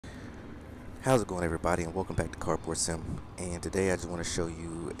How's it going, everybody, and welcome back to CardboardSim. And today I just want to show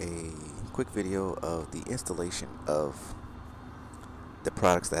you a quick video of the installation of the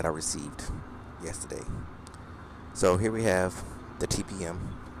products that I received yesterday. So here we have the TPM.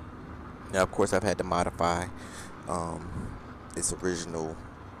 Now, of course, I've had to modify its original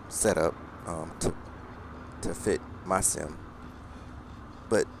setup to fit my sim,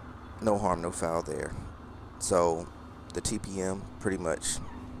 but no harm, no foul there. So the TPM, pretty much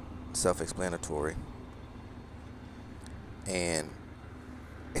self-explanatory, and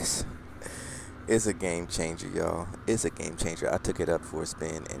it's a game changer, y'all. It's a game changer. I took it up for a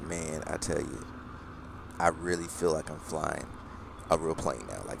spin, and man, I tell you, I really feel like I'm flying a real plane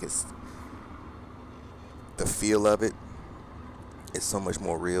now. Like, it's the feel of it is so much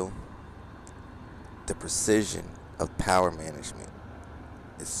more real. The precision of power management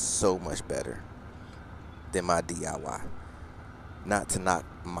is so much better than my DIY. Not to knock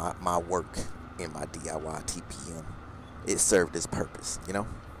my work in my DIY TPM. It served its purpose, you know?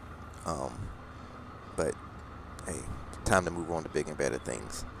 But, hey, time to move on to bigger and better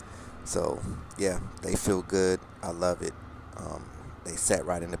things. So, yeah, they feel good. I love it. They sat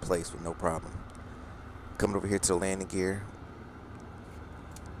right into place with no problem. Coming over here to the landing gear.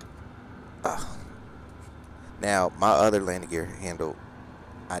 Now, my other landing gear handle,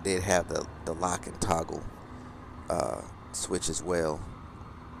 I did have the lock and toggle switch as well,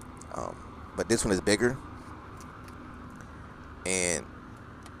 but this one is bigger, and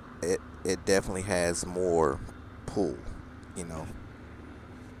it definitely has more pull, you know.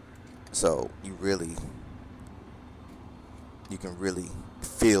 So you can really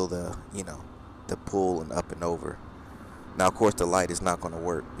feel the pull and up and over. Now, of course, the light is not going to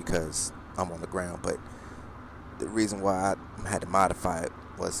work because I'm on the ground, but the reason why I had to modify it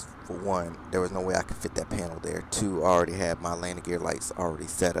was, for one, there was no way I could fit that panel there. Two, I already had my landing gear lights already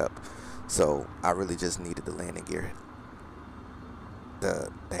set up, so I really just needed the landing gear,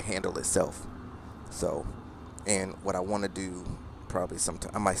 the handle itself. So, and what I want to do, probably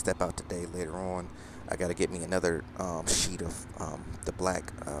sometime, I might step out today later on. I got to get me another sheet of the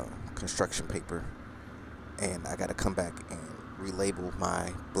black construction paper, and I got to come back and relabel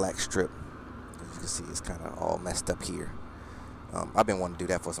my black strip. As you can see, it's kind of all messed up here. I've been wanting to do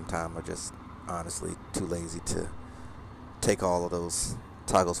that for some time. I'm just honestly too lazy to take all of those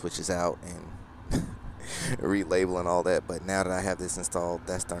toggle switches out and relabel and all that. But now that I have this installed,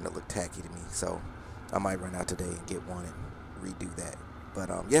 that's starting to look tacky to me. So I might run out today and get one and redo that. But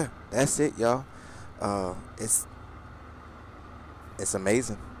yeah, that's it, y'all. It's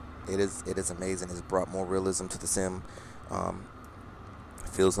amazing. It is amazing. It's brought more realism to the sim.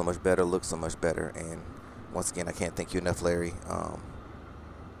 Feels so much better, looks so much better, and once again, I can't thank you enough, Larry,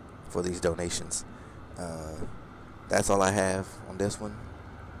 for these donations. That's all I have on this one.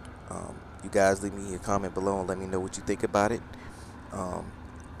 You guys leave me a comment below and let me know what you think about it.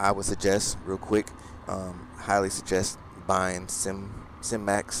 I would suggest, real quick, highly suggest buying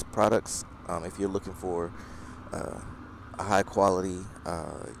SimMax products if you're looking for a high quality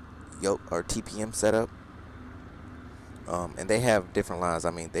yoke or TPM setup. And they have different lines.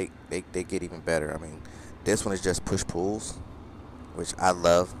 I mean, they get even better. I mean, this one is just push pulls, which I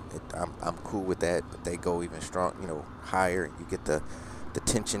love. I'm cool with that. But they go even strong, higher. You get the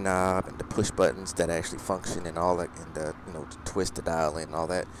tension knob and the push buttons that actually function and all that, and the to twist the dial in and all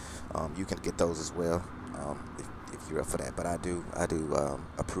that. You can get those as well if you're up for that. But I do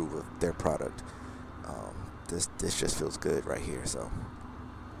approve of their product. This just feels good right here. So,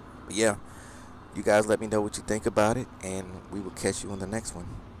 but yeah. You guys let me know what you think about it, and we will catch you on the next one.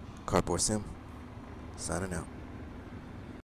 CardboardSim, signing out.